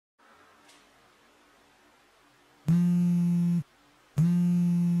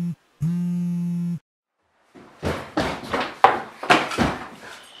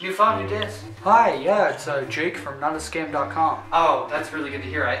You found your disc. Hi, yeah, it's Jake from notascam.com. Oh, that's really good to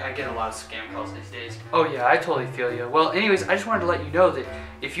hear. I get a lot of scam calls these days. Oh yeah, I totally feel you. Well, anyways, I just wanted to let you know that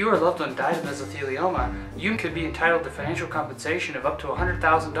if you or a loved one died of mesothelioma, you could be entitled to financial compensation of up to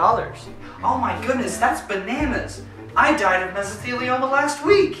 $100,000. Oh my goodness, that's bananas. I died of mesothelioma last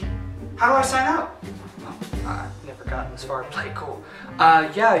week. How do I sign up? I've never gotten this far. Play cool.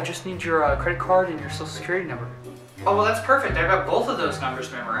 Yeah, I just need your credit card and your social security number. Oh, well, that's perfect. I've got both of those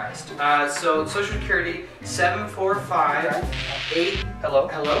numbers memorized. So, Social Security, 745 8. Hello?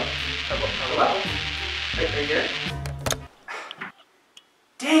 Hello? Hello? Are you there?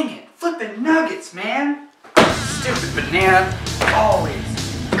 Dang it! Flippin' nuggets, man! Stupid banana!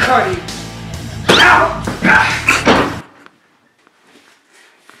 Always cutting out!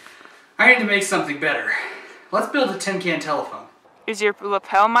 I need to make something better. Let's build a tin can telephone. Is your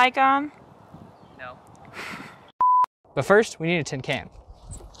lapel mic on? No. But first, we need a tin can.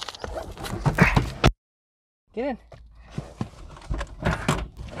 Get in.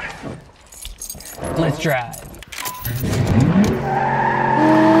 Let's drive.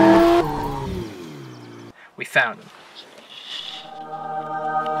 We found him.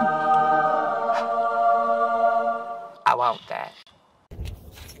 I want that.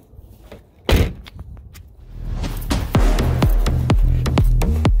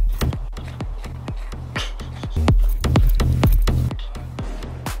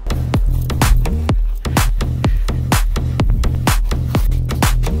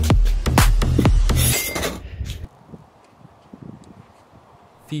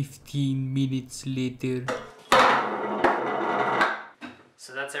 Minutes later.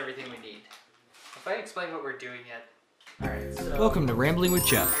 So that's everything we need. If I explain what we're doing yet. Alright, so... Welcome to Rambling with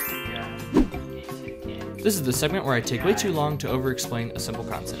Jeff. Yeah. This is the segment where I take way too long to over-explain a simple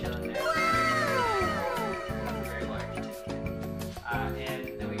concept. Very large. And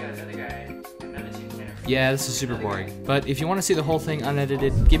then we got another guy, another tin can. Yeah, this is super boring, but if you want to see the whole thing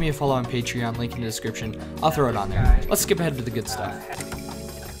unedited, give me a follow on Patreon, link in the description. I'll throw it on there. Let's skip ahead to the good stuff.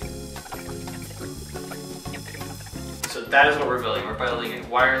 So that is what we're building. We're building a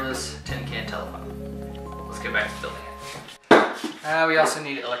wireless tin can telephone. Let's get back to building it. We also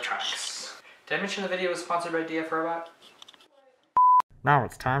need electronics. Did I mention the video was sponsored by DF Robot? Now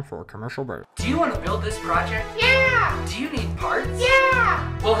it's time for a commercial break. Do you want to build this project? Yeah! Do you need parts?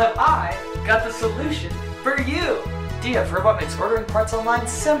 Yeah! Well, have I got the solution for you? DF Robot makes ordering parts online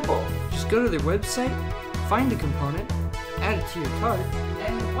simple. Just go to their website, find a component, add it to your cart,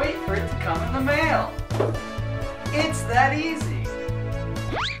 And wait for it to come in the mail. It's that easy.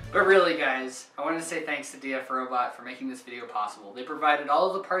 But really, guys, I wanted to say thanks to DF Robot for making this video possible. They provided all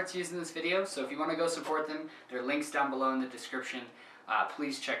of the parts used in this video, so if you want to go support them, there are links down below in the description.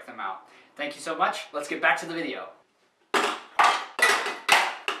 Please check them out. Thank you so much. Let's get back to the video.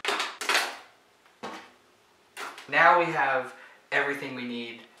 Now we have everything we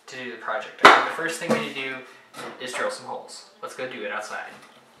need to do the project. I think the first thing we need to do is drill some holes. Let's go do it outside.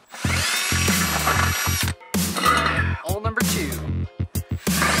 Hole number 2.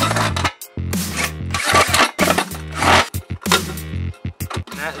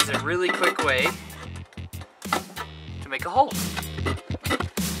 And that is a really quick way to make a hole.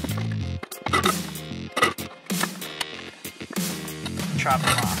 Chop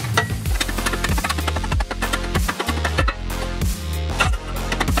them off.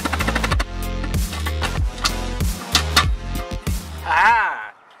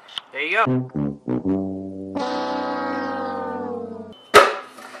 Ah! There you go.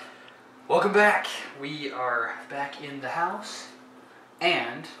 Welcome back. We are back in the house,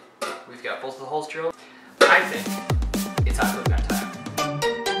 and we've got both of the holes drilled. I think it's hot glue gun time.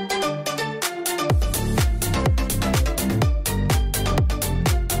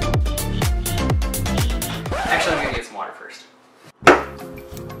 Actually, I'm gonna get some water first.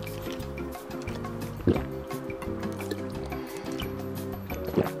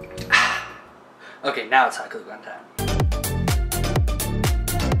 Okay, now it's hot glue gun time.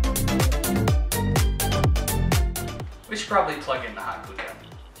 We should probably plug in the hot glue gun.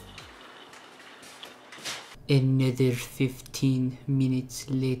 Another 15 minutes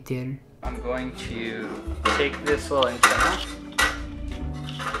later. I'm going to take this little antenna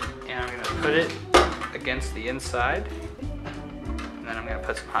and I'm going to put it against the inside, and then I'm going to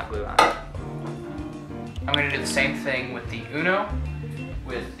put some hot glue on it. I'm going to do the same thing with the Uno,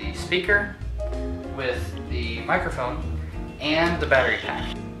 with the speaker, with the microphone, and the battery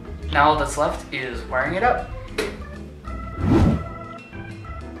pack. Now all that's left is wiring it up.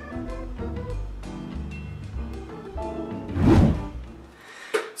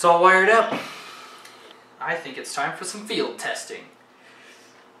 It's all wired up. I think it's time for some field testing.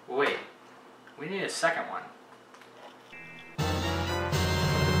 Wait, we need a second one.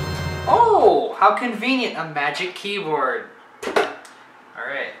 Oh, how convenient, a magic keyboard. All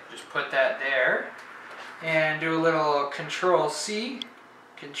right, just put that there and do a little Control-C,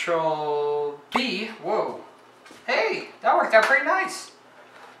 Control-B, whoa. Hey, that worked out pretty nice.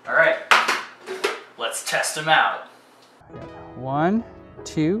 All right, let's test them out. 1,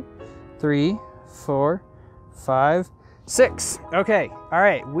 2, 3, 4, 5, 6. Okay, all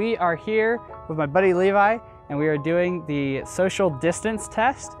right, we are here with my buddy Levi, and we are doing the social distance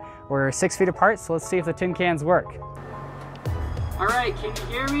test. We're 6 feet apart, so let's see if the tin cans work. All right, can you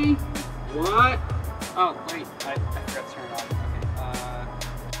hear me? What? Oh, wait, I forgot to turn it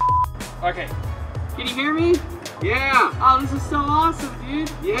on. Okay. Can you hear me? Yeah. Oh, this is so awesome,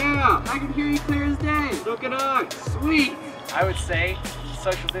 dude. Yeah. I can hear you clear as day. So can I. Sweet. I would say the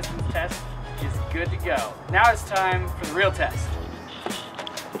social distance test is good to go. Now it's time for the real test.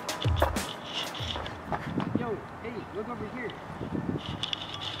 Yo, hey, look over here.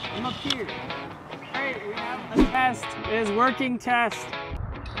 I'm up here. Hey, we have a test. It is working test.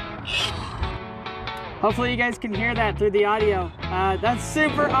 Hopefully you guys can hear that through the audio. That's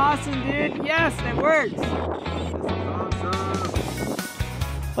super awesome, dude. Yes, it works. This is awesome.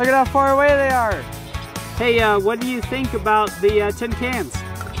 Look at how far away they are. Hey, what do you think about the tin cans?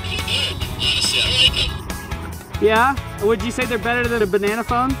 Honestly, I like them. Yeah? Would you say they're better than a banana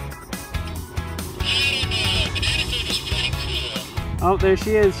phone? I don't know. Banana phone is pretty cool. Oh, there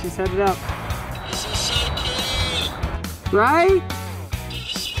she is. She's headed up. This is so cool. Right?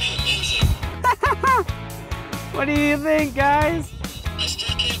 This is amazing. What do you think, guys? I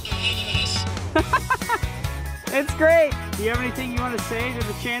still can't believe this. It's great. Do you have anything you want to say to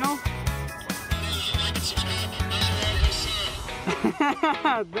the channel? Like and subscribe to Ergo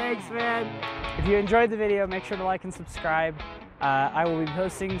Sum. Thanks, man. If you enjoyed the video, make sure to like and subscribe. I will be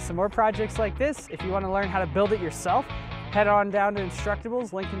posting some more projects like this. If you want to learn how to build it yourself, head on down to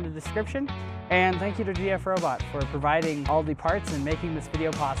Instructables, link in the description. And thank you to GF Robot for providing all the parts and making this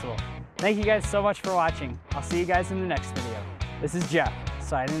video possible. Thank you guys so much for watching. I'll see you guys in the next video. This is Jeff,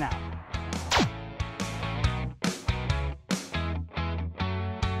 signing out.